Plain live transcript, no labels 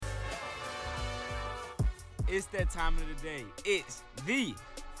It's that time of the day. It's the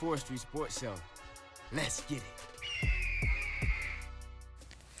 4th Street Sports Show. Let's get it.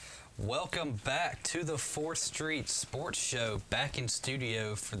 Welcome back to the 4th Street Sports Show, back in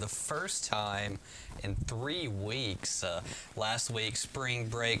studio for the first time in 3 weeks. Last week, spring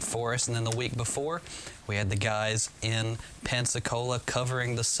break for us, and then the week before, we had the guys in Pensacola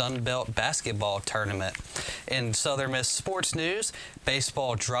covering the Sun Belt basketball tournament. In Southern Miss sports news,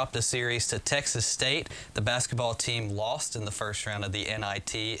 baseball dropped a series to Texas State. The basketball team lost in the first round of the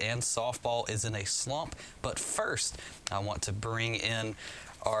NIT, and softball is in a slump. But first, I want to bring in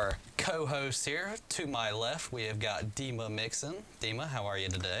our co-host here. To my left, we have got Dima Mixon. Dima, how are you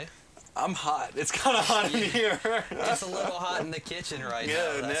today? I'm hot. It's kind of hot in here. It's a little hot in the kitchen right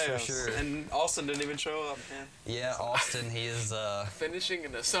now, that's for sure. And Austin didn't even show up, man. Yeah, Austin, he is... finishing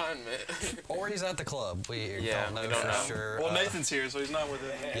an assignment. Or he's at the club. We don't know for sure. Well, Nathan's here, so he's not with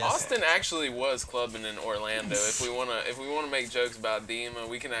us. Yes. Austin actually was clubbing in Orlando. If we wanna make jokes about Dima,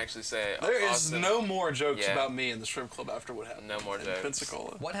 we can actually say there is Austin, no more jokes about me in the strip club after what happened. No more in jokes.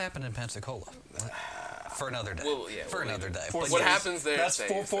 Pensacola. What happened in Pensacola? For another day. Another day. What happens there? That's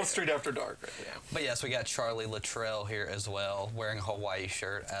 4th Street after dark, right? Yeah. But yes, we got Charlie Luttrell here as well, wearing a Hawaii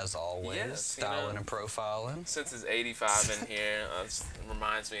shirt as always, Yes, styling and profiling. Since it's 85 in here, it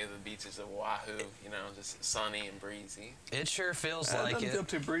reminds me of the beaches of Oahu. Just sunny and breezy. It sure feels like doesn't it. feel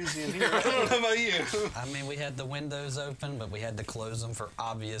too breezy in here. I don't know about you. I mean, we had the windows open, but we had to close them for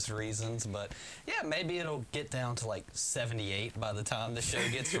obvious reasons. But yeah, maybe it'll get down to like 78 by the time the show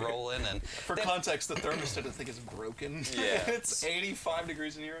gets rolling. And for context, the thermostat I think is broken. Yeah. It's 85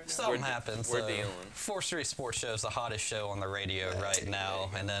 degrees in here right now. something happens. We're dealing. 4th Street Sports Show is the hottest show on the radio right now.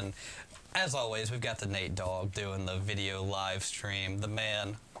 And then, as always, we've got the Nate Dogg doing the video live stream, the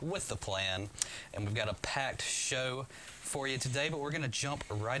man with the plan. And we've got a packed show for you today, but we're going to jump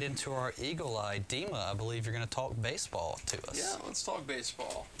right into our Eagle Eye. Dima, I believe you're going to talk baseball to us. Yeah, let's talk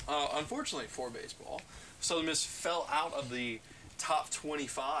baseball. Unfortunately for baseball, Southern Miss fell out of the top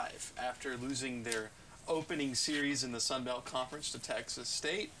 25 after losing their opening series in the Sun Belt Conference to Texas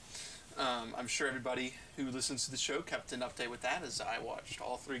State. I'm sure everybody who listens to the show kept an update with that, as I watched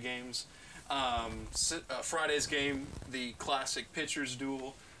all 3 games. Friday's game, the classic pitchers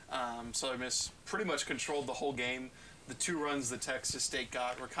duel. Southern Miss pretty much controlled the whole game. The 2 runs that Texas State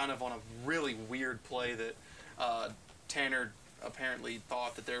got were kind of on a really weird play that Tanner apparently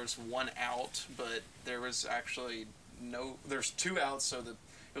thought that there was 1 out, but there was actually there's 2 outs, so it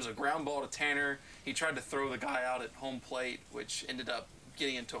was a ground ball to Tanner. He tried to throw the guy out at home plate, which ended up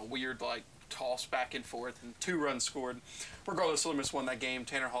getting into a weird toss back and forth, and 2 runs scored. Regardless, Southern Miss won that game.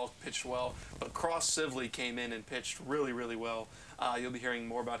 Tanner Hall pitched well, but Cross Sibley came in and pitched really, really well. You'll be hearing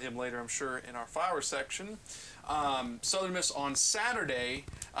more about him later, I'm sure, in our Flower section. Southern Miss on Saturday,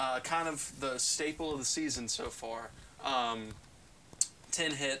 kind of the staple of the season so far.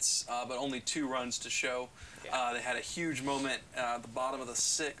 10 hits, but only 2 runs to show. Yeah. They had a huge moment at the bottom of the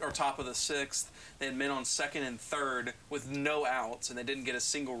 6th, or top of the 6th. They had men on 2nd and 3rd with no outs, and they didn't get a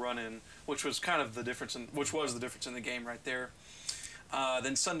single run in, which was kind of the difference in the game right there.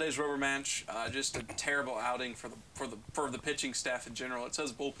 Then Sunday's rubber match, just a terrible outing for the pitching staff in general. It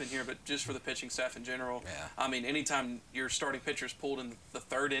says bullpen here, but just for the pitching staff in general. Yeah. I mean, anytime your starting pitcher's pulled in the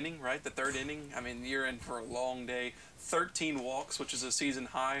 3rd inning, right? The 3rd inning, I mean, you're in for a long day. 13 walks, which is a season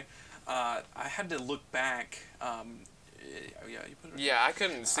high. I had to look back. You put it. Yeah, I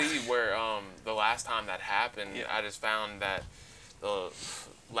couldn't see where the last time that happened. Yeah. I just found that the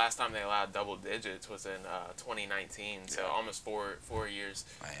last time they allowed double digits was in 2019, so almost four years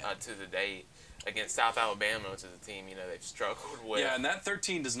to the date against South Alabama, which is a team they've struggled with. Yeah, and that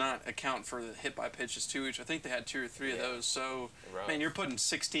 13 does not account for the hit by pitches too, which I think they had 2 or 3 of those. So, man, you're putting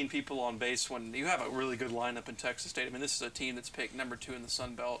 16 people on base when you have a really good lineup in Texas State. I mean, this is a team that's picked number 2 in the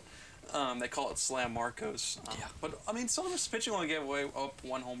Sun Belt. They call it Slam Marcos. But, I mean, Southern Miss pitching only gave away up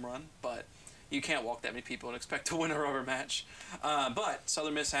 1 home run, but you can't walk that many people and expect to win a rubber match. But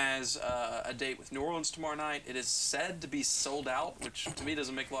Southern Miss has a date with New Orleans tomorrow night. It is said to be sold out, which to me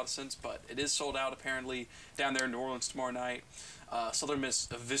doesn't make a lot of sense, but it is sold out apparently down there in New Orleans tomorrow night. Southern Miss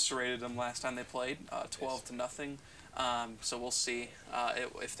eviscerated them last time they played, 12-0. So we'll see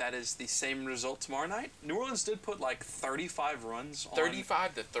if that is the same result tomorrow night. New Orleans did put 35 runs on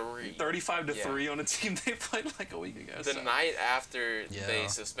 35-3. 35-3 on a team they played a week ago. The night after they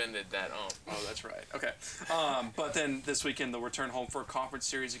suspended that ump. Oh, that's right. Okay. But then this weekend they'll return home for a conference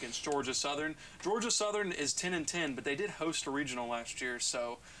series against Georgia Southern. Georgia Southern is 10-10, but they did host a regional last year,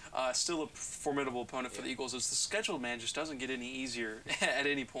 so still a formidable opponent for the Eagles. As the schedule, man, just doesn't get any easier at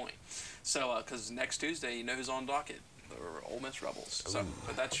any point. So, because next Tuesday, you know who's on docket? The Ole Miss Rebels. So,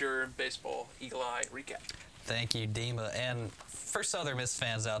 but that's your baseball Eagle Eye recap. Thank you, Dima. And for Southern Miss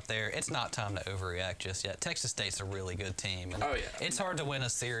fans out there, it's not time to overreact just yet. Texas State's a really good team. And it's hard to win a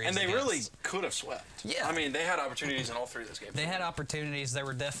series. And they really could have swept. Yeah. I mean, they had opportunities in all three of those games. They had opportunities. They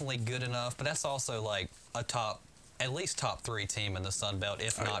were definitely good enough, but that's also like a at least top 3 team in the Sun Belt,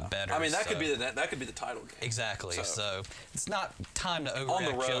 if not better. I mean, that could be the title game. Exactly. So it's not time to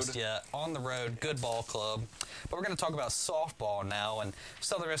overreact just yet. On the road, good ball club. But we're going to talk about softball now. And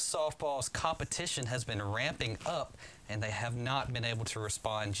Southern Miss softball's competition has been ramping up, and they have not been able to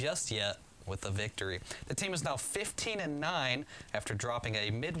respond just yet with a victory. The team is now 15-9 after dropping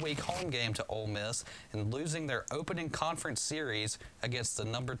a midweek home game to Ole Miss and losing their opening conference series against the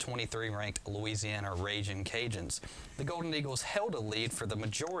number 23 ranked Louisiana Ragin' Cajuns. The Golden Eagles held a lead for the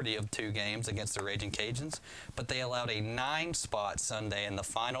majority of 2 games against the Ragin' Cajuns, but they allowed a 9-spot Sunday in the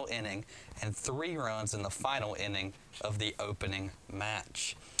final inning and 3 runs in the final inning of the opening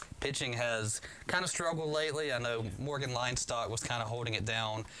match. Pitching has kind of struggled lately. I know Morgan Linestock was kind of holding it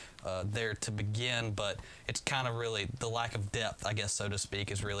down there to begin, but it's kind of really the lack of depth, I guess, so to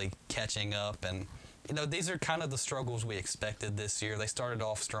speak, is really catching up. And, these are kind of the struggles we expected this year. They started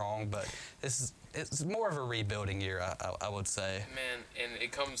off strong, but it's more of a rebuilding year, I would say. Man, and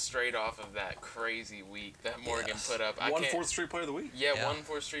it comes straight off of that crazy week that Morgan put up. One Fourth Street Player of the Week? Yeah, 1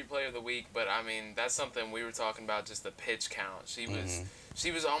 4th Street Player of the Week, but I mean, that's something we were talking about, just the pitch count.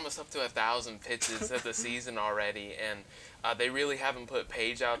 She was almost up to 1,000 pitches of the season already, and they really haven't put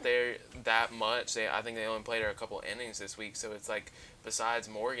Paige out there that much. I think they only played her a couple innings this week, so it's like besides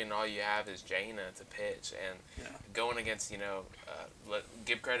Morgan, all you have is Jaina to pitch, and going against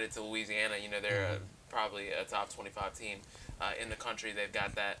give credit to Louisiana. They're probably a top 25 team in the country. They've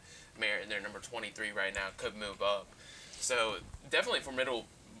got that merit, and they're number 23 right now. Could move up, so definitely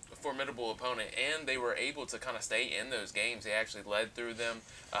formidable opponent, and they were able to kind of stay in those games. They actually led through them,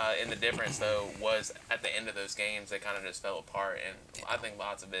 and the difference though was at the end of those games they kind of just fell apart, and I think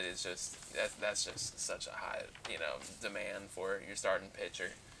lots of it is just that's just such a high demand for your starting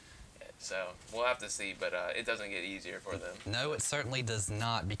pitcher. So we'll have to see, but it doesn't get easier for them. No, it certainly does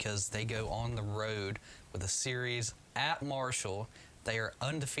not, because they go on the road with a series at Marshall. They are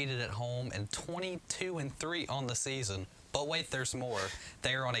undefeated at home and 22-3 on the season. But wait, there's more.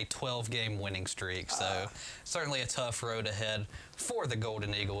 They are on a 12-game winning streak, so certainly a tough road ahead for the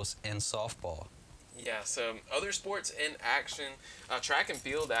Golden Eagles in softball. Yeah, so other sports in action. Track and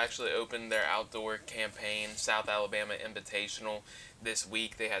field actually opened their outdoor campaign, South Alabama Invitational, this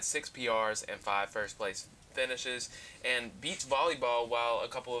week. They had 6 PRs and 5 first-place finishes. And beach volleyball, while a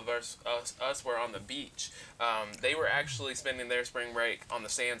couple of us were on the beach, they were actually spending their spring break on the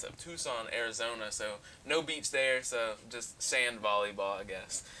sands of Tucson, Arizona. So no beach there, so just sand volleyball, I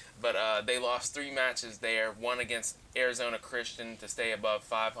guess. But they lost 3 matches there, one against Arizona Christian to stay above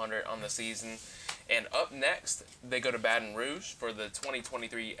 500 on the season. And up next, they go to Baton Rouge for the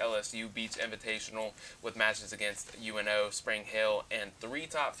 2023 LSU Beach Invitational with matches against UNO, Spring Hill, and 3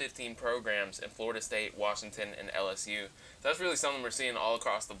 top 15 programs in Florida State, Washington, and LSU. So that's really something we're seeing all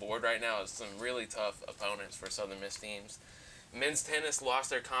across the board right now, is some really tough opponents for Southern Miss teams. Men's tennis lost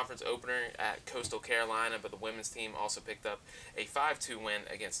their conference opener at Coastal Carolina, but the women's team also picked up a 5-2 win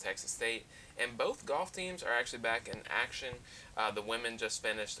against Texas State. And both golf teams are actually back in action. The women just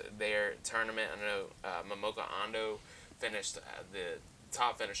finished their tournament. I know Momoka Ando finished the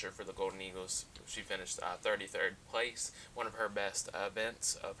top finisher for the Golden Eagles. She finished 33rd place, one of her best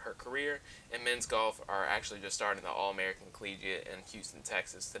events of her career. And men's golf are actually just starting the All-American Collegiate in Houston,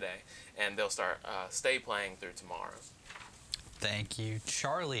 Texas today. And they'll stay playing through tomorrow. Thank you,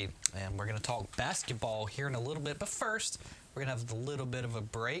 Charlie. And we're going to talk basketball here in a little bit. But first, we're going to have a little bit of a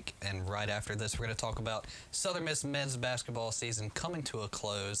break. And right after this, we're going to talk about Southern Miss men's basketball season coming to a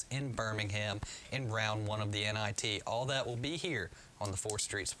close in Birmingham in round 1 of the NIT. All that will be here on the 4th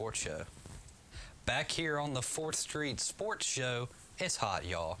Street Sports Show. Back here on the 4th Street Sports Show, it's hot,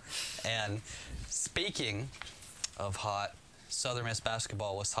 y'all. And speaking of hot, Southern Miss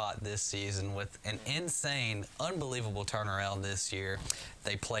basketball was hot this season with an insane, unbelievable turnaround this year.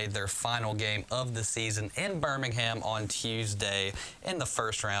 They played their final game of the season in Birmingham on Tuesday in the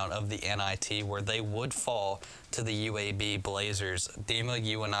first round of the NIT, where they would fall to the UAB Blazers. Dima,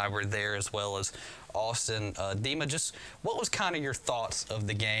 you and I were there, as well as Austin. Dima, just what was kind of your thoughts of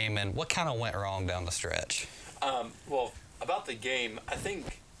the game, and what kind of went wrong down the stretch? Well, about the game, I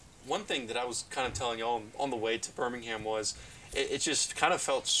think one thing that I was kind of telling y'all on the way to Birmingham was it just kind of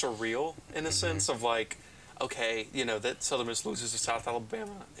felt surreal in a sense of like, okay, that Southern Miss loses to South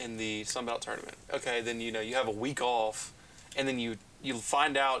Alabama in the Sun Belt tournament. Okay, then you have a week off, and then you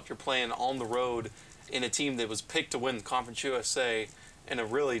find out you're playing on the road in a team that was picked to win Conference USA and a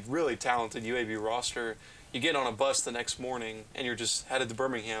really, really talented UAB roster. you get on a bus the next morning and you're just headed to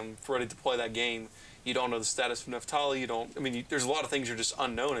Birmingham ready to play that game. You don't know the status of Neftali. There's a lot of things you're just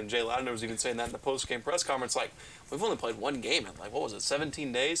unknown. And Jay Ladner was even saying that in the post-game press conference. Like, we've only played one game in, like, what was it,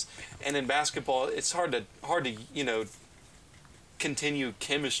 17 days? And in basketball, it's hard to continue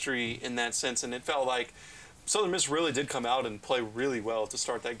chemistry in that sense. And it felt like Southern Miss really did come out and play really well to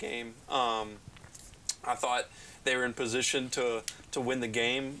start that game. I thought they were in position to win the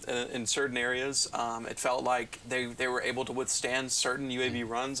game in certain areas. It felt like they were able to withstand certain UAB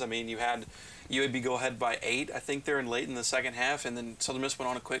runs. I mean, you had UAB go ahead by 8, I think they're late in the second half, and then Southern Miss went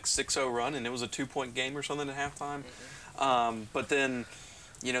on a quick 6-0 run, and it was a 2-point game or something at halftime. But then,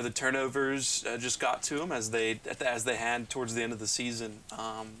 the turnovers just got to them as they had towards the end of the season,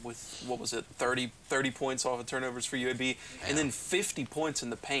 with, 30 points off of turnovers for UAB, and then 50 points in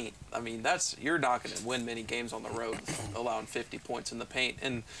the paint. I mean, you're not going to win many games on the road allowing 50 points in the paint.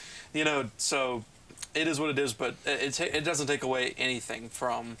 And, so it is what it is, but it doesn't take away anything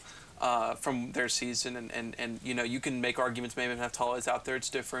from their season, and you can make arguments. Maybe if Neftali's out there, it's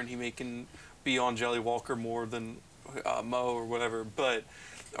different. He can be on Jelly Walker more than Mo or whatever,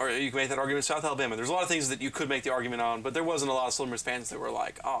 or you can make that argument with South Alabama. There's a lot of things that you could make the argument on, but there wasn't a lot of Southern Miss fans that were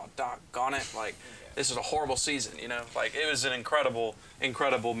like, "Oh, doggone it! Like, this is a horrible season." Like, it was an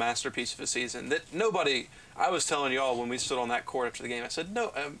incredible masterpiece of a season that nobody. I was telling y'all when we stood on that court after the game, I said,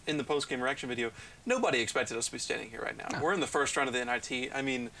 no, in the post-game reaction video, nobody expected us to be standing here right now. No. We're in the first round of the NIT. I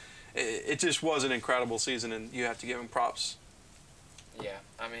mean, it just was an incredible season, and you have to give them props. Yeah,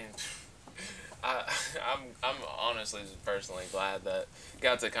 I mean, I'm honestly just personally glad that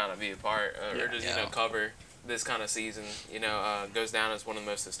got to kind of be a part or just cover this kind of season. Goes down as one of the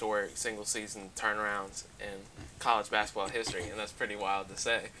most historic single-season turnarounds in college basketball history, and that's pretty wild to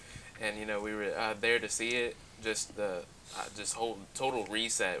say. And we were there to see it. Just the whole total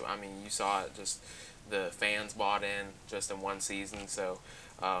reset. I mean, you saw it. Just the fans bought in just in one season. So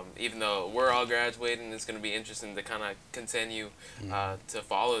even though we're all graduating, it's going to be interesting to kind of continue to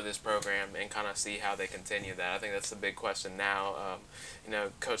follow this program and kind of see how they continue that. I think that's the big question now.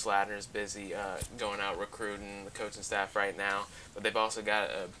 Coach Ladner is busy going out recruiting the coaching staff right now, but they've also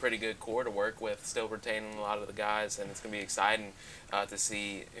got a pretty good core to work with, still retaining a lot of the guys, and it's going to be exciting to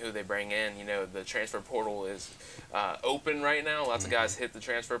see who they bring in. The transfer portal is open right now. Lots of guys hit the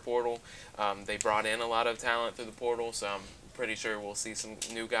transfer portal. They brought in a lot of talent through the portal, so I'm pretty sure we'll see some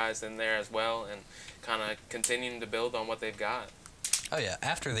new guys in there as well and kind of continuing to build on what they've got. Oh, yeah.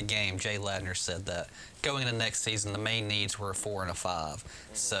 After the game, Jay Ladner said that going into next season, the main needs were a 4 and a 5.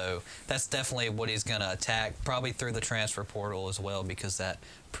 So that's definitely what he's going to attack, probably through the transfer portal as well, because that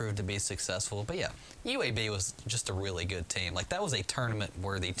proved to be successful. But, yeah, UAB was just a really good team. Like, that was a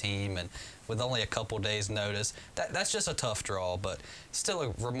tournament-worthy team, and with only a couple days' notice, that's just a tough draw, but still a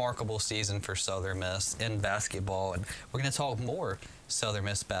remarkable season for Southern Miss in basketball. And we're going to talk more Southern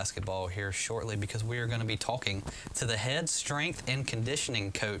Miss basketball here shortly, because we are going to be talking to the head strength and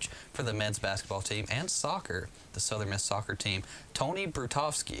conditioning coach for the men's basketball team and soccer, the Southern Miss soccer team, Tony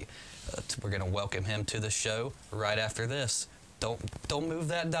Brutofsky. We're going to welcome him to the show right after this. Don't move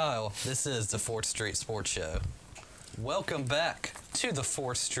that dial. This is the 4th Street Sports Show. Welcome back to the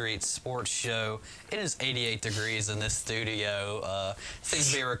 4th Street Sports Show. It is 88 degrees in this studio. Seems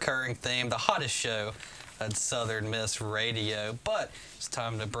to be a recurring theme, the hottest show at Southern Miss Radio. But it's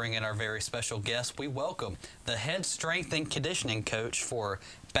time to bring in our very special guest. We welcome the head strength and conditioning coach for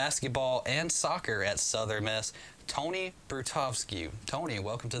basketball and soccer at Southern Miss, Tony Brutofsky. Tony,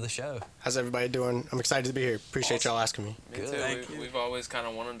 welcome to the show. How's everybody doing? I'm excited to be here. Appreciate y'all asking me. Me too. We've always kind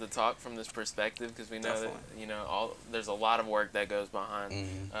of wanted to talk from this perspective because we know that there's a lot of work that goes behind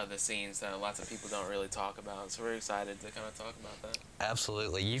the scenes that lots of people don't really talk about. So we're excited to kind of talk about that.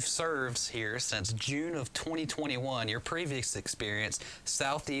 Absolutely. You've served here since June of 2021. Your previous experience,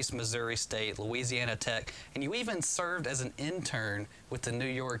 Southeast Missouri State, Louisiana Tech, and you even served as an intern with the New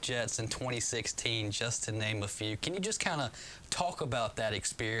York Jets in 2016, just to name a few. Can you just kind of talk about that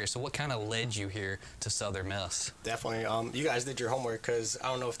experience and what kind of led you here to Southern Miss? Definitely. You guys did your homework, because I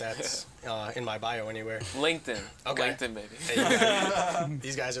don't know if that's in my bio anywhere. LinkedIn. Okay. LinkedIn, baby. Hey,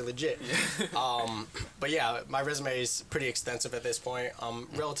 these guys are legit. Yeah. But yeah, my resume is pretty extensive at this point. I'm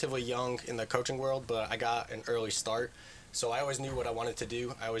relatively young in the coaching world, but I got an early start. So I always knew what I wanted to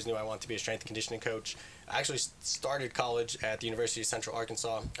do. I always knew I wanted to be a strength and conditioning coach. I actually started college at the University of Central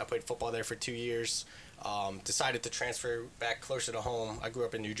Arkansas. I played football there for 2 years. Decided to transfer back closer to home. I grew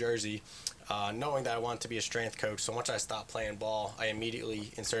up in New Jersey, knowing that I wanted to be a strength coach. So once I stopped playing ball, I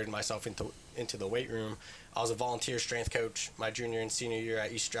immediately inserted myself into the weight room. I was a volunteer strength coach my junior and senior year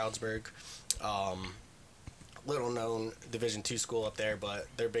at East Stroudsburg. little known Division II school up there, but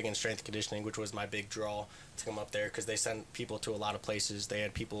they're big in strength and conditioning, which was my big draw to come up there because they sent people to a lot of places. They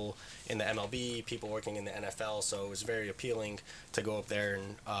had people in the MLB, people working in the NFL, so it was very appealing to go up there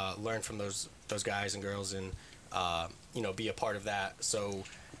and learn from those guys and girls and be a part of that. So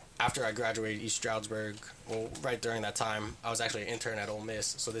after I graduated East Stroudsburg, well, right during that time, I was actually an intern at Ole Miss,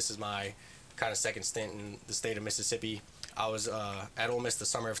 so this is my kind of second stint in the state of Mississippi. I was at Ole Miss the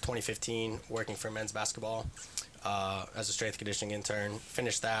summer of 2015 working for men's basketball as a strength conditioning intern.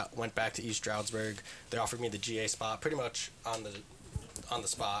 Finished that, went back to East Stroudsburg. They offered me the GA spot pretty much on the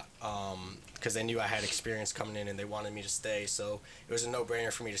spot because they knew I had experience coming in and they wanted me to stay. So it was a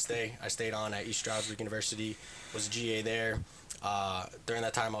no-brainer for me to stay. I stayed on at East Stroudsburg University, was a GA there. During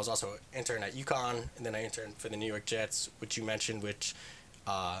that time, I was also an intern at UConn, and then I interned for the New York Jets, which you mentioned, which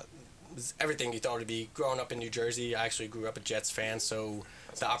was everything you thought it would be. Growing up in New Jersey, I actually grew up a Jets fan, so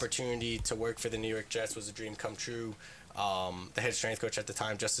the opportunity to work for the New York Jets was a dream come true. The head strength coach at the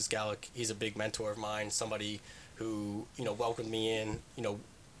time, Justice Gallick, he's a big mentor of mine, somebody who, welcomed me in,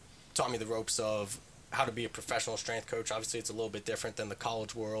 taught me the ropes of how to be a professional strength coach. Obviously, it's a little bit different than the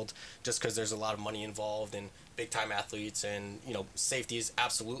college world just because there's a lot of money involved and big-time athletes, and, safety is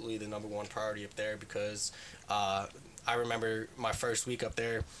absolutely the number one priority up there because I remember my first week up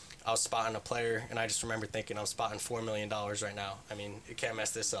there, I was spotting a player, and I just remember thinking, I'm spotting $4 million right now. I mean, you can't mess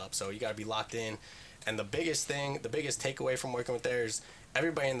this up, so you got to be locked in. And the biggest takeaway from working with there is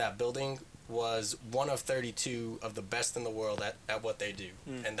everybody in that building was one of 32 of the best in the world at what they do.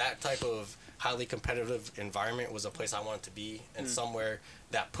 And that type of highly competitive environment was a place I wanted to be, and somewhere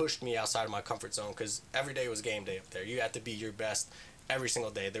that pushed me outside of my comfort zone because every day was game day up there. You had to be your best every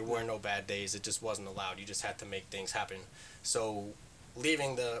single day. There were no bad days. It just wasn't allowed. You just had to make things happen. So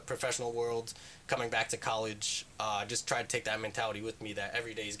leaving the professional world, coming back to college, just tried to take that mentality with me that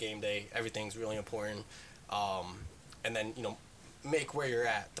every day is game day, everything's really important, and then, make where you're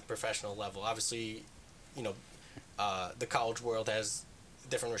at the professional level. Obviously, the college world has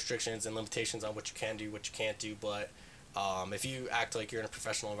different restrictions and limitations on what you can do, what you can't do, but if you act like you're in a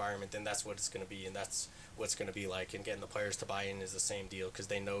professional environment, then that's what it's going to be, and that's what it's going to be like. And getting the players to buy in is the same deal because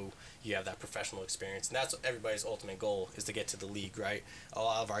they know you have that professional experience, and that's everybody's ultimate goal is to get to the league, right? A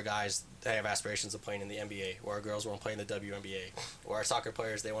lot of our guys, they have aspirations of playing in the NBA, or our girls want to play in the WNBA, or our soccer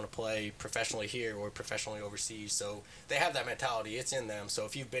players, they want to play professionally here or professionally overseas. So they have that mentality. It's in them. So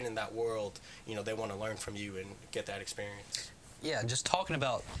if you've been in that world, they want to learn from you and get that experience. Yeah, just talking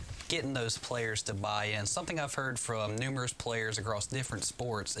about getting those players to buy in. Something I've heard from numerous players across different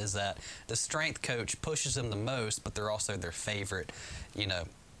sports is that the strength coach pushes them the most, but they're also their favorite.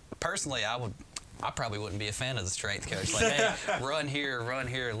 Personally, I probably wouldn't be a fan of the strength coach. Like, hey, run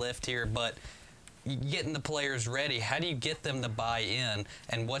here, lift here, but getting the players ready, how do you get them to buy in,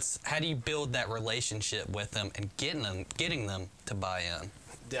 and how do you build that relationship with them and getting them to buy in?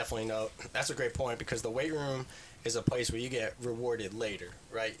 Definitely no. That's a great point because the weight room is a place where you get rewarded later,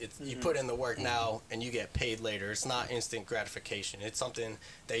 right? You put in the work now and you get paid later. It's not instant gratification. It's something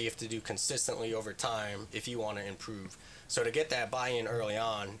that you have to do consistently over time if you want to improve. So to get that buy-in early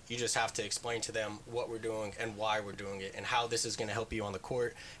on, you just have to explain to them what we're doing and why we're doing it and how this is going to help you on the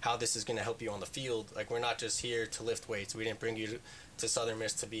court, how this is going to help you on the field. Like, we're not just here to lift weights. We didn't bring you to Southern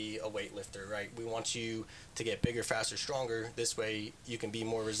Miss to be a weightlifter, right? We want you to get bigger, faster, stronger. This way you can be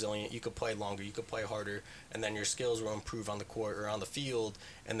more resilient. You can play longer. You can play harder. And then your skills will improve on the court or on the field.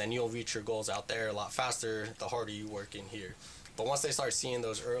 And then you'll reach your goals out there a lot faster the harder you work in here. But once they start seeing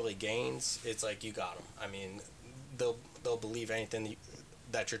those early gains, it's like you got them. I mean, they'll believe anything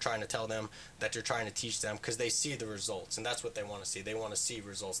that you're trying to tell them, that you're trying to teach them, because they see the results, and that's what they want to see. They want to see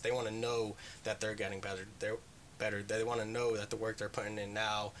results. They want to know that they're getting better. They want to know that the work they're putting in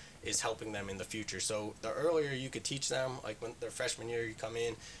now is helping them in the future. So the earlier you could teach them, like when their freshman year, you come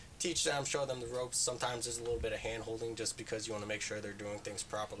in, teach them, show them the ropes. Sometimes there's a little bit of hand-holding just because you want to make sure they're doing things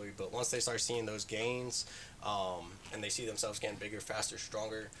properly. But once they start seeing those gains, and they see themselves getting bigger, faster,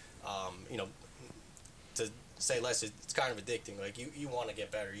 stronger, to say less, it's kind of addicting. Like, you want to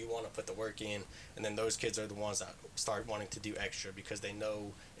get better. You want to put the work in, and then those kids are the ones that start wanting to do extra because they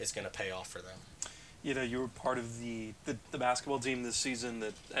know it's going to pay off for them. You were part of the basketball team this season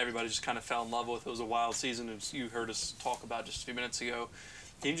that everybody just kind of fell in love with. It was a wild season, as you heard us talk about just a few minutes ago.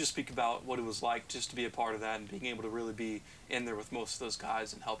 Can you just speak about what it was like just to be a part of that and being able to really be in there with most of those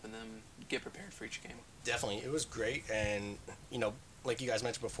guys and helping them get prepared for each game? Definitely. It was great, and, like you guys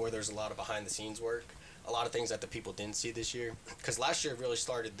mentioned before, there's a lot of behind-the-scenes work, a lot of things that the people didn't see this year. Because last year really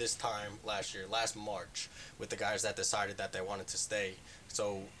started last March, with the guys that decided that they wanted to stay.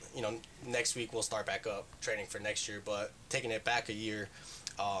 So, next week we'll start back up training for next year. But taking it back a year,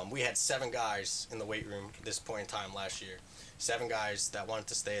 we had 7 guys in the weight room at this point in time last year. 7 guys that wanted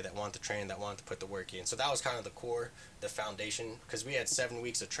to stay, that wanted to train, that wanted to put the work in. So that was kind of the core, the foundation, because we had 7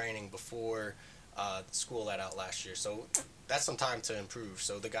 weeks of training before school let out last year. So that's some time to improve.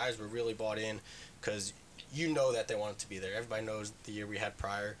 So the guys were really bought in because you know that they wanted to be there. Everybody knows the year we had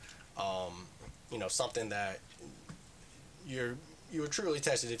prior, something that you were truly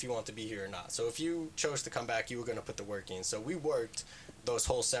tested if you want to be here or not. So if you chose to come back, you were going to put the work in. So we worked those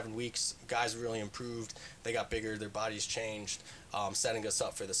whole 7 weeks. Guys really improved. They got bigger. Their bodies changed, setting us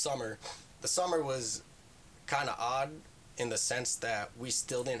up for the summer. The summer was kind of odd in the sense that we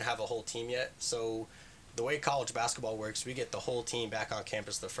still didn't have a whole team yet. So the way college basketball works, we get the whole team back on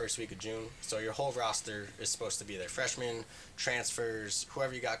campus the first week of June. So your whole roster is supposed to be there. Freshmen, transfers,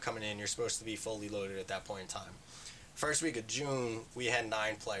 whoever you got coming in, you're supposed to be fully loaded at that point in time. First week of June, we had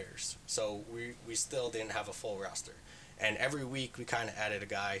 9 players. So we still didn't have a full roster. And every week we kind of added a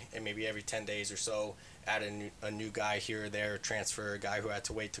guy, and maybe every 10 days or so, add a new guy here or there, transfer, a guy who had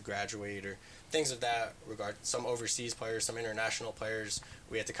to wait to graduate, or things of that regard. Some overseas players, some international players,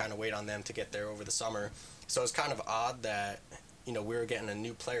 we had to kind of wait on them to get there over the summer. So it's kind of odd that, we were getting a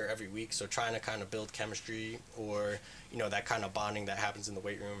new player every week, so trying to kind of build chemistry or, that kind of bonding that happens in the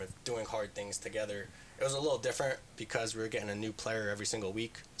weight room of doing hard things together. It was a little different because we were getting a new player every single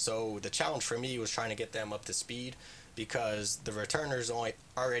week. So the challenge for me was trying to get them up to speed, because the returners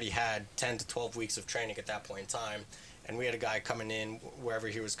already had 10 to 12 weeks of training at that point in time, and we had a guy coming in wherever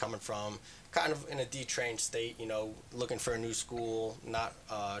he was coming from, kind of in a detrained state, looking for a new school, not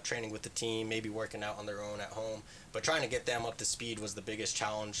training with the team, maybe working out on their own at home, but trying to get them up to speed was the biggest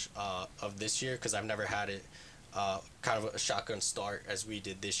challenge of this year, because I've never had it kind of a shotgun start as we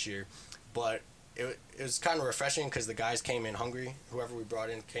did this year. But it was kind of refreshing because the guys came in hungry. Whoever we brought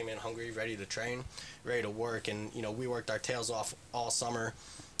in came in hungry, ready to train, ready to work. And, we worked our tails off all summer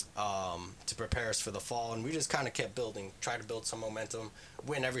to prepare us for the fall. And we just kind of kept building, tried to build some momentum,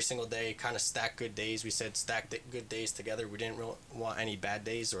 win every single day, kind of stack good days. We said stack good days together. We didn't really want any bad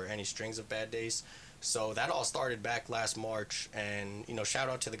days or any strings of bad days. So that all started back last March. And, shout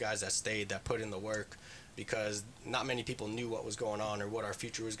out to the guys that stayed, that put in the work, because not many people knew what was going on or what our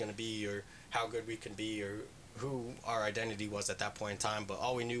future was going to be or how good we can be or who our identity was at that point in time. But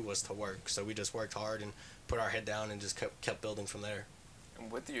all we knew was to work. So we just worked hard and put our head down and just kept building from there.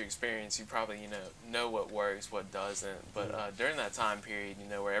 And with your experience, you probably, know what works, what doesn't. But during that time period,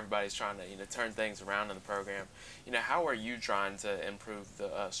 where everybody's trying to, turn things around in the program, how are you trying to improve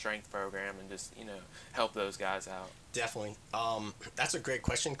the strength program and just, help those guys out? Definitely. That's a great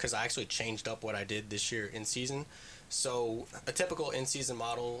question, because I actually changed up what I did this year in season. So a typical in-season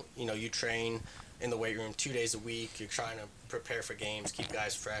model, you train in the weight room 2 days a week. You're trying to prepare for games, keep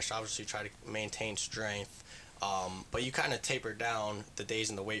guys fresh, obviously try to maintain strength. But you kind of taper down the days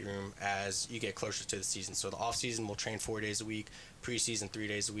in the weight room as you get closer to the season. So the off-season, we'll train 4 days a week, preseason 3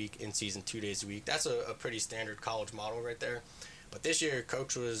 days a week, in-season 2 days a week. That's a pretty standard college model right there. But this year,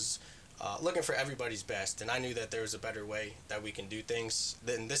 Coach was looking for everybody's best, and I knew that there was a better way that we can do things.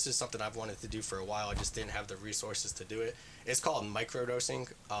 Then this is something I've wanted to do for a while. I just didn't have the resources to do it. It's called microdosing.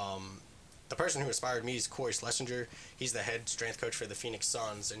 The person who inspired me is Corey Schlesinger. He's the head strength coach for the Phoenix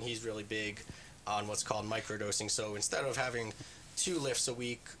Suns, and he's really big on what's called microdosing. So instead of having 2 lifts a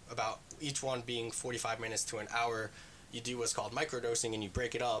week, about each one being 45 minutes to an hour, you do what's called microdosing, and you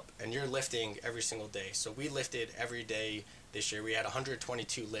break it up, and you're lifting every single day. So we lifted every day this year. We had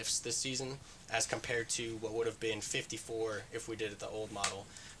 122 lifts this season as compared to what would have been 54 if we did it the old model.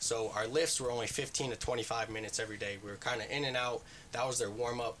 So our lifts were only 15 to 25 minutes every day. We were kind of in and out. That was their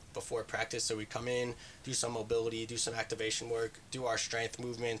warm-up before practice. So we'd come in, do some mobility, do some activation work, do our strength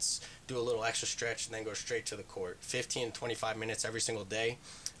movements, do a little extra stretch, and then go straight to the court. 15 to 25 minutes every single day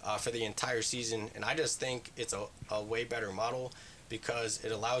for the entire season. And I just think it's a way better model because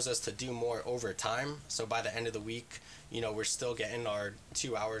it allows us to do more over time. So by the end of the week, we're still getting our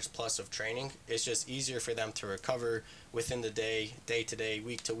 2 hours plus of training. It's just easier for them to recover within the day, day to day,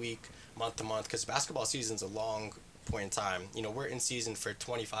 week to week, month to month, because basketball season's a long point in time. We're in season for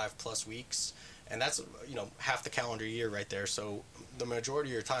 25 plus weeks, and that's, half the calendar year right there. So the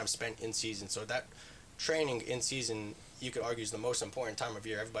majority of your time spent in season. So that training in season, you could argue, is the most important time of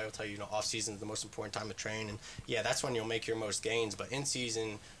year. Everybody will tell you, off season is the most important time to train, and yeah, that's when you'll make your most gains. But in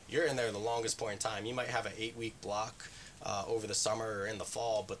season, you're in there the longest point in time. You might have an 8-week block over the summer or in the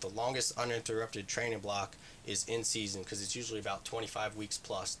fall, but the longest uninterrupted training block is in season because it's usually about 25 weeks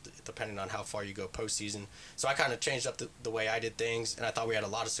plus, depending on how far you go postseason. So I kind of changed up the way I did things, and I thought we had a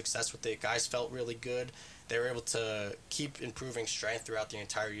lot of success with it. Guys felt really good. They were able to keep improving strength throughout the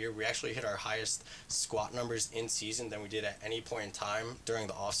entire year. We actually hit our highest squat numbers in season than we did at any point in time during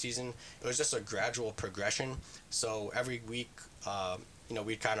the off season. It was just a gradual progression. So every week,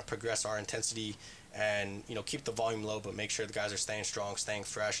 we'd kind of progress our intensity and keep the volume low, but make sure the guys are staying strong, staying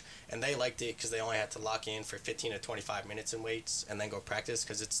fresh. And they liked it because they only had to lock in for 15 to 25 minutes in weights and then go practice,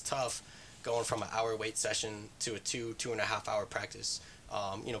 because it's tough going from an hour weight session to a 2.5 hour practice.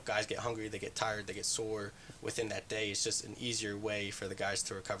 Guys get hungry, they get tired, they get sore within that day. It's just an easier way for the guys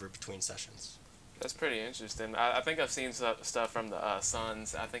to recover between sessions. That's pretty interesting. I think I've seen stuff from the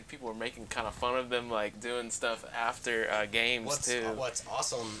Suns. I think people were making kind of fun of them, like doing stuff after games too. What's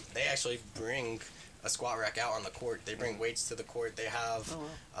awesome, they actually bring a squat rack out on the court. They bring weights to the court. They have,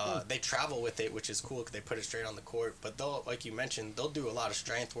 they travel with it, which is cool because they put it straight on the court. But they'll, like you mentioned, they'll do a lot of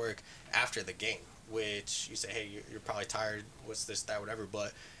strength work after the game, which you say, hey, you're probably tired, what's this, that, whatever.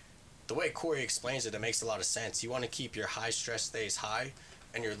 But the way Corey explains it, it makes a lot of sense. You want to keep your high stress days high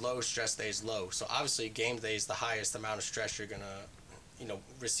and your low stress days low. So obviously game day is the highest amount of stress you're going to,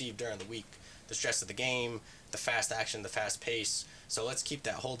 receive during the week. The stress of the game, the fast action, the fast pace. So let's keep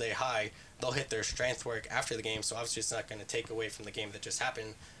that whole day high. They'll hit their strength work after the game, so obviously it's not going to take away from the game that just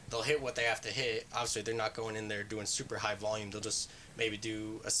happened. They'll hit what they have to hit. Obviously they're not going in there doing super high volume. They'll just maybe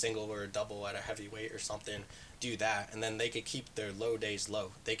do a single or a double at a heavy weight or something, do that, and then they can keep their low days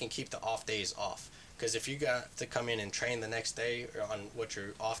low. They can keep the off days off. Because if you got to come in and train the next day on what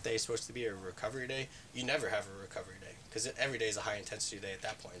your off day is supposed to be, or a recovery day, you never have a recovery day. Because every day is a high intensity day at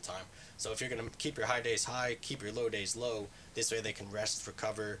that point in time. So if you're going to keep your high days high, keep your low days low, this way they can rest,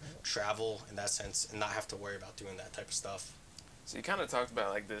 recover, travel in that sense, and not have to worry about doing that type of stuff. So you kind of talked about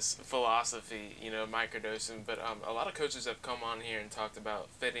like this philosophy, microdosing, but a lot of coaches have come on here and talked about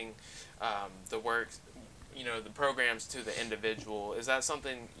fitting the work, the programs to the individual. Is that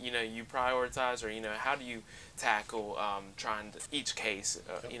something, you prioritize, or, how do you tackle trying to, each case,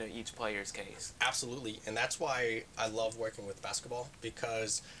 each player's case? Absolutely, and that's why I love working with basketball,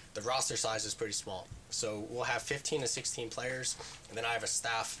 because the roster size is pretty small. So we'll have 15 to 16 players, and then I have a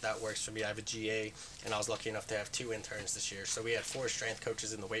staff that works for me. I have a GA, and I was lucky enough to have 2 interns this year. So we had 4 strength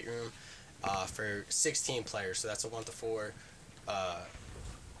coaches in the weight room for 16 players. So that's a 1-to-4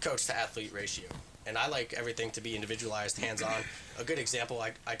 coach to athlete ratio. And I like everything to be individualized, hands-on. A good example,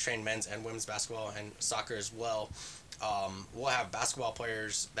 I train men's and women's basketball and soccer as well. We'll have basketball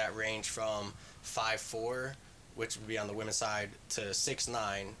players that range from 5'4", which would be on the women's side, to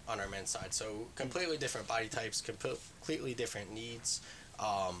 6'9" on our men's side. So completely different body types, completely different needs.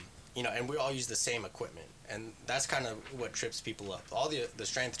 And we all use the same equipment. And that's kind of what trips people up. All the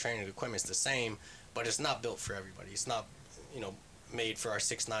strength training equipment is the same, but it's not built for everybody. It's not, made for our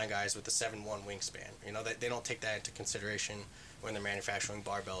 6'9" guys with a 7'1" wingspan. They don't take that into consideration when they're manufacturing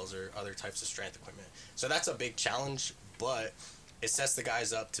barbells or other types of strength equipment. So that's a big challenge, but it sets the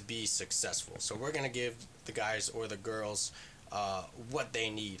guys up to be successful. So we're going to give the guys or the girls what they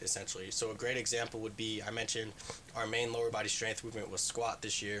need, essentially. So a great example would be, I mentioned our main lower body strength movement was squat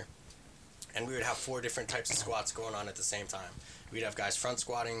this year, and we would have 4 different types of squats going on at the same time. We'd have guys front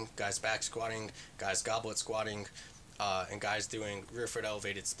squatting, guys back squatting, guys goblet squatting, and guys doing rear foot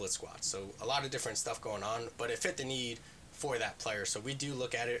elevated split squats. So a lot of different stuff going on, but it fit the need for that player. So we do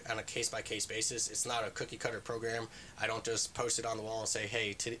look at it on a case-by-case basis. It's not a cookie-cutter program. I don't just post it on the wall and say,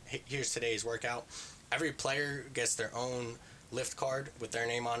 hey, here's today's workout. Every player gets their own lift card with their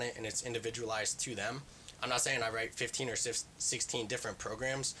name on it, and it's individualized to them. I'm not saying I write 15 or 16 different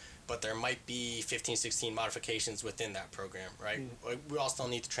programs, but there might be 15, 16 modifications within that program, right? We all still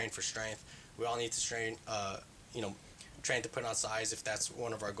need to train for strength. We all need to train, train to put on size if that's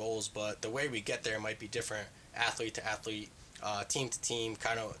one of our goals, but the way we get there might be different athlete to athlete, team to team,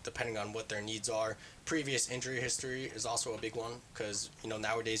 kind of depending on what their needs are. Previous injury history is also a big one, because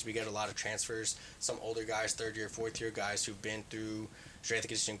nowadays we get a lot of transfers. Some older guys, 3rd year, 4th year guys who've been through strength and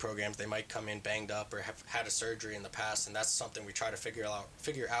conditioning programs, they might come in banged up or have had a surgery in the past, and that's something we try to figure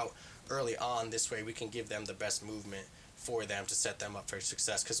out early on. This way we can give them the best movement for them to set them up for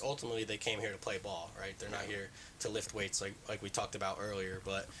success, because ultimately they came here to play ball, right? They're not here to lift weights like we talked about earlier.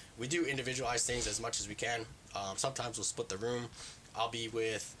 But we do individualize things as much as we can. Sometimes we'll split the room. I'll be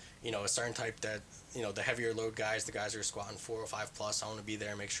with a certain type that the heavier load guys, the guys who are squatting 405 plus. I want to be there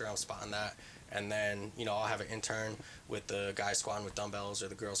and make sure I'm spotting that. And then I'll have an intern with the guys squatting with dumbbells or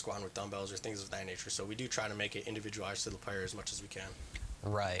the girls squatting with dumbbells or things of that nature. So we do try to make it individualized to the player as much as we can.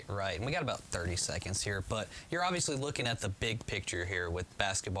 Right. And we got about 30 seconds here, but you're obviously looking at the big picture here with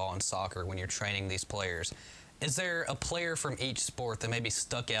basketball and soccer when you're training these players. Is there a player from each sport that maybe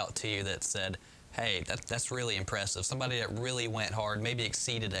stuck out to you that said, hey, that's really impressive? Somebody that really went hard, maybe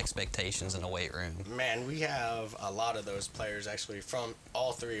exceeded expectations in the weight room. Man, we have a lot of those players actually from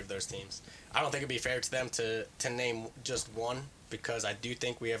all three of those teams. I don't think it'd be fair to them to name just one, because I do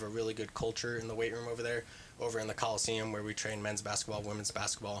think we have a really good culture in the weight room over there, over in the Coliseum, where we train men's basketball, women's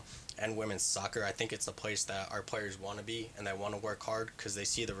basketball, and women's soccer. I think it's a place that our players want to be and they want to work hard because they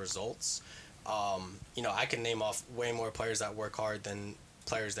see the results. I can name off way more players that work hard than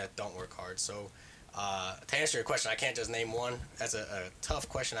players that don't work hard. So to answer your question, I can't just name one. That's a tough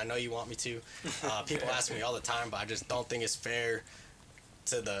question. I know you want me to. People ask me all the time, but I just don't think it's fair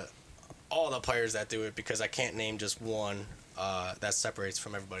to all the players that do it, because I can't name just one that separates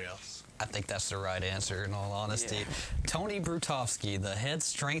from everybody else. I think that's the right answer, in all honesty. Yeah. Tony Brutofsky, the head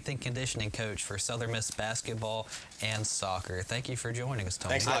strength and conditioning coach for Southern Miss basketball and soccer. Thank you for joining us,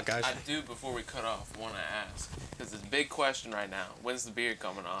 Tony. Thanks a lot, guys. I do, before we cut off, want to ask, because it's a big question right now. When's the beard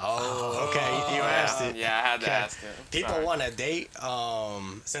coming off? Oh, okay. You asked it. Yeah, I had to Okay. ask it. People Sorry. want a date.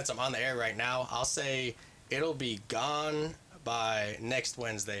 Since I'm on the air right now, I'll say it'll be gone by next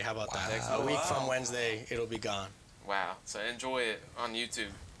Wednesday. How about that? Wow. A week from Wednesday, it'll be gone. Wow. So enjoy it on YouTube.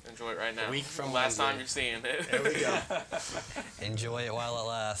 Enjoy it right now. A week from Last Wednesday. time you're seeing it. There we go. Enjoy it while it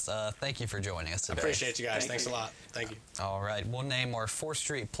lasts. Thank you for joining us today. Appreciate you guys. Thanks a lot. Thank you. All right, we'll name our 4th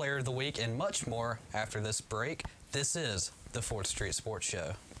Street Player of the Week and much more after this break. This is the 4th Street Sports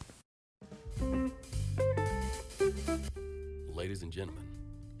Show. Ladies and gentlemen,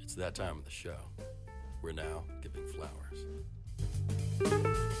 it's that time of the show. We're now giving flowers.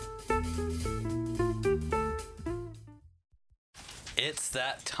 It's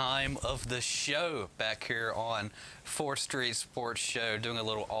that time of the show back here on 4th Street Sports Show, doing a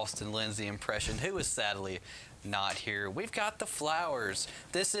little Austin Lindsay impression, who is sadly not here. We've got the flowers.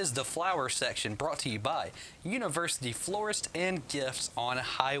 This is the flower section, brought to you by University Florist and Gifts on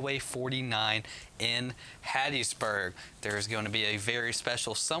Highway 49 in Hattiesburg. There's going to be a very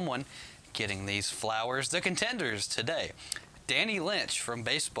special someone getting these flowers. The contenders today: Danny Lynch from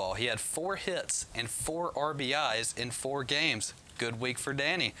baseball. He had 4 hits and 4 RBIs in 4 games. Good week for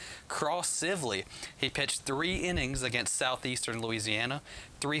Danny. Cross Sibley. He pitched 3 innings against Southeastern Louisiana.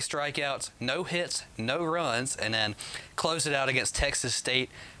 3 strikeouts, no hits, no runs, and then closed it out against Texas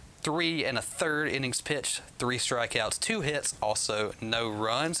State. 3 1/3 innings pitched, 3 strikeouts, 2 hits, also no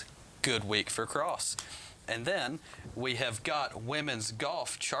runs. Good week for Cross. And then we have got women's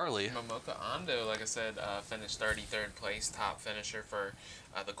golf. Charlie. Momoka Ando, like I said, finished 33rd place, top finisher for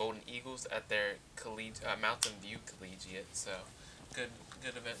the Golden Eagles at their Mountain View Collegiate. So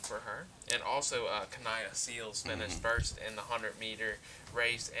good event for her. And also Kanaya Seals finished first in the 100-meter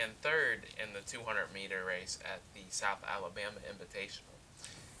race and third in the 200-meter race at the South Alabama Invitational.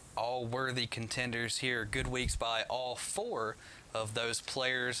 All worthy contenders here. Good weeks by all 4 of those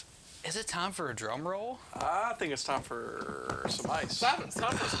players. Is it time for a drum roll? I think it's time for some ice. It's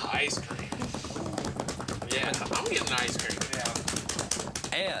time for some ice cream. Yeah, I'm getting ice cream.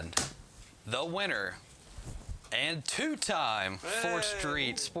 Yeah. And the winner and 2-time 4th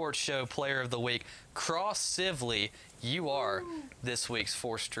Street Sports Show Player of the Week, Cross Sibley. You are this week's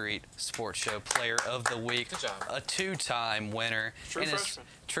 4th Street Sports Show Player of the Week. Good job. A 2-time winner. True freshman.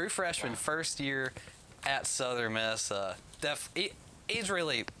 True freshman, first year at Southern Miss. He's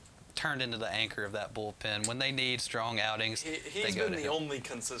really turned into the anchor of that bullpen. When they need strong outings, He's they go been to the him. only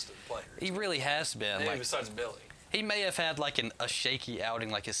consistent player. He really has been. Maybe Like, besides Billy. he may have had like a shaky outing,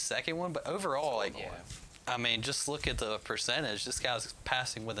 like his second one, but overall, like, Yeah. I mean, just look at the percentage. This guy's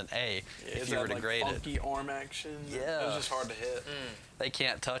passing with an A if Is you that were to like grade it. funky arm action? Yeah. It was just hard to hit. They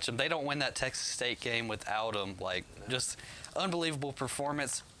can't touch him. They don't win that Texas State game without him. Like, just unbelievable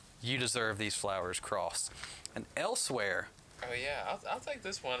performance. You deserve these flowers, Cross. And elsewhere, Oh yeah, I'll take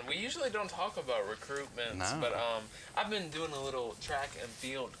this one. We usually don't talk about recruitments, No. but I've been doing a little track and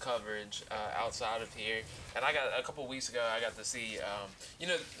field coverage outside of here, and a couple weeks ago I got to see,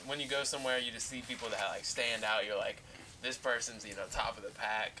 when you go somewhere you just see people that like stand out. You're like, this person's top of the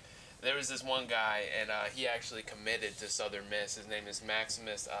pack. There was this one guy, and he actually committed to Southern Miss. His name is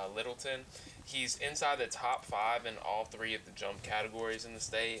Maximus Littleton. He's inside the top 5 in all 3 of the jump categories in the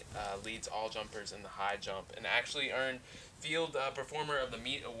state. Leads all jumpers in the high jump, and actually earned Field Performer of the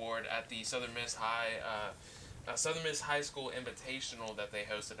Meet Award at the Southern Miss High School Invitational that they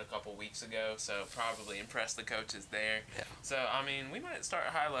hosted a couple weeks ago. So probably impressed the coaches there. Yeah. So I mean, we might start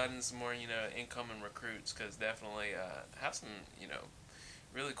highlighting some more incoming recruits, because definitely have some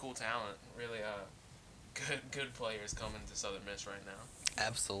really cool talent, really good players coming to Southern Miss right now.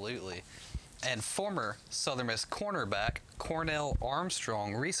 Absolutely. And former Southern Miss cornerback Cornell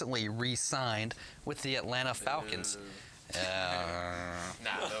Armstrong recently re-signed with the Atlanta Falcons.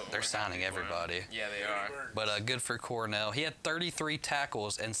 They're signing everybody. Yeah, they are. But good for Cornell. He had 33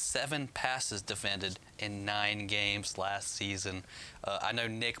 tackles and 7 passes defended in 9 games last season. I know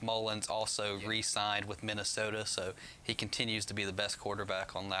Nick Mullins also re-signed with Minnesota, so he continues to be the best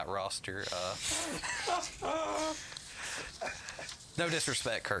quarterback on that roster. No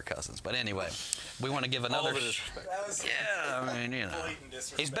disrespect, Kirk Cousins, but anyway, we want to give another. All the disrespect. Yeah, I mean, you know,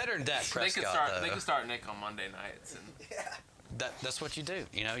 he's better than Dak Prescott. They could start Nick on Monday nights. And That's what you do.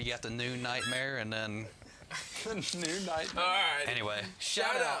 You know, you got the noon nightmare, and then The new nightmare. all right. anyway,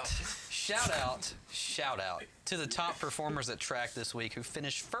 shout out to the top performers at track this week who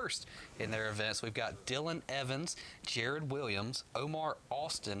finished first in their events. We've got Dylan Evans, Jared Williams, Omar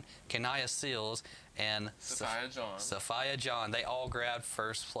Austin, Kenaya Seals, and Sophia John. They all grabbed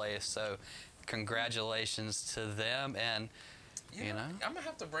first place, so congratulations to them. And you know, I'm gonna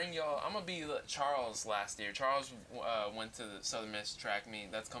have to bring y'all. I'm gonna be Charles last year. Charles went to the Southern Miss track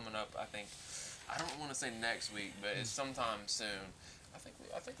meet. That's coming up. I think. I don't want to say next week, but it's sometime soon.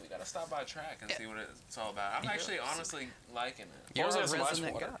 I think we gotta stop by track and see what it's all about. I'm actually honestly liking it. You're As long our as it's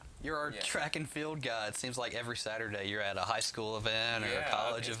resident water. guy. You're our track and field guy. It seems like every Saturday you're at a high school event or a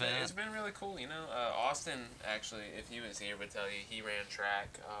college event. It's been really cool. You know, Austin actually, if he was here, would tell you he ran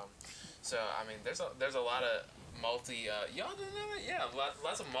track. So I mean, there's a lot of multi. Y'all didn't know that? Yeah,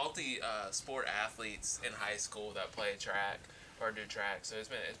 lots of multi sport athletes in high school that play track or do track. So it's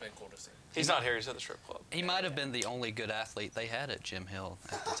been cool to see. He's not here. He's at the strip club. He might have been the only good athlete they had at Jim Hill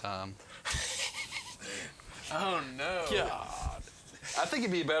at the time. Oh no! God. I think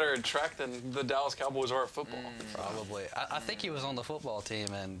he'd be better at track than the Dallas Cowboys are at football. Probably. I think he was on the football team,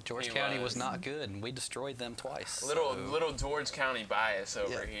 and George County was not good, and we destroyed them twice. Little George County bias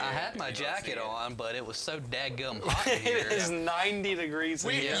over here. I had my jacket on, but it was so dadgum hot in here. It is 90 degrees.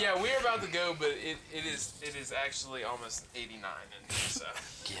 We're about to go, but it is actually almost 89 in here. So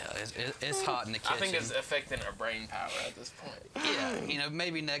Yeah, it's hot in the kitchen. I think it's affecting our brain power at this point. Yeah, you know,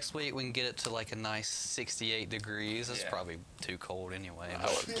 maybe next week we can get it to like a nice 68 degrees. It's probably too cold anyway. I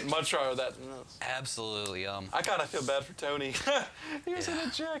would much rather that than this. Absolutely. I kind of feel bad for Tony. He was in a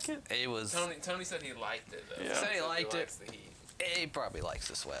jacket. It was. Tony said he liked it, though. Yeah. He said he liked it. likes the heat. He probably likes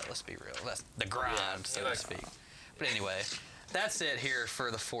the sweat, let's be real. That's the grind, so to speak. But anyway, that's it here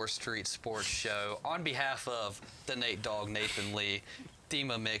for the 4th Street Sports Show. On behalf of the Nate Dogg, Nathan Lee,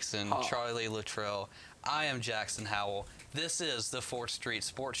 Dima Mixon, Charlie Luttrell, I am Jackson Howell. This is the 4th Street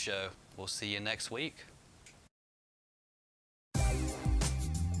Sports Show. We'll see you next week.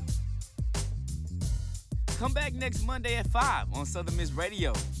 Come back next Monday at 5 on Southern Miss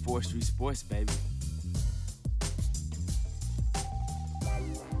Radio. 4th Street Sports, baby.